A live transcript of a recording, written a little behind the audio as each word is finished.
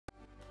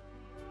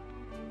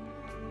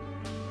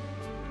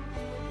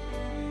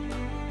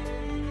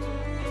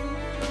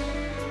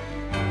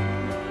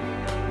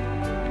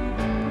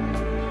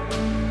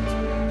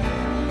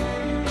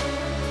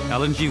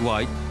Ellen G.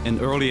 White,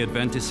 an early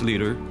Adventist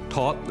leader,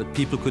 taught that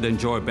people could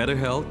enjoy better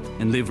health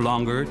and live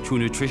longer through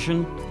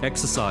nutrition,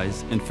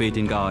 exercise, and faith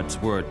in God's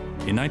Word.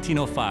 In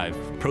 1905,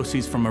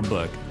 proceeds from her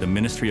book, The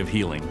Ministry of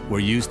Healing, were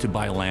used to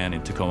buy land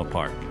in Tacoma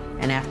Park.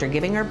 And after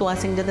giving her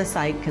blessing to the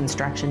site,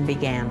 construction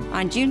began.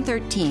 On June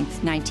 13,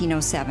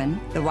 1907,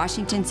 the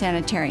Washington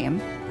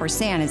Sanitarium, or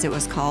SAN as it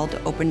was called,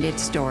 opened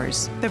its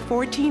doors. The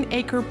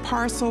 14-acre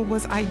parcel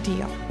was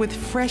ideal, with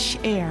fresh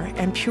air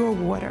and pure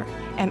water,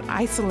 and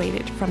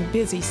isolated from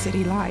busy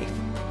city life.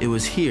 It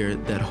was here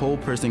that whole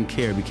person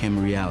care became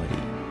a reality,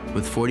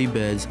 with 40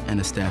 beds and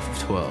a staff of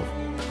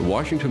 12. The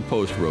Washington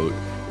Post wrote,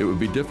 "It would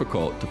be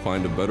difficult to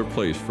find a better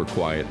place for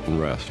quiet and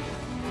rest."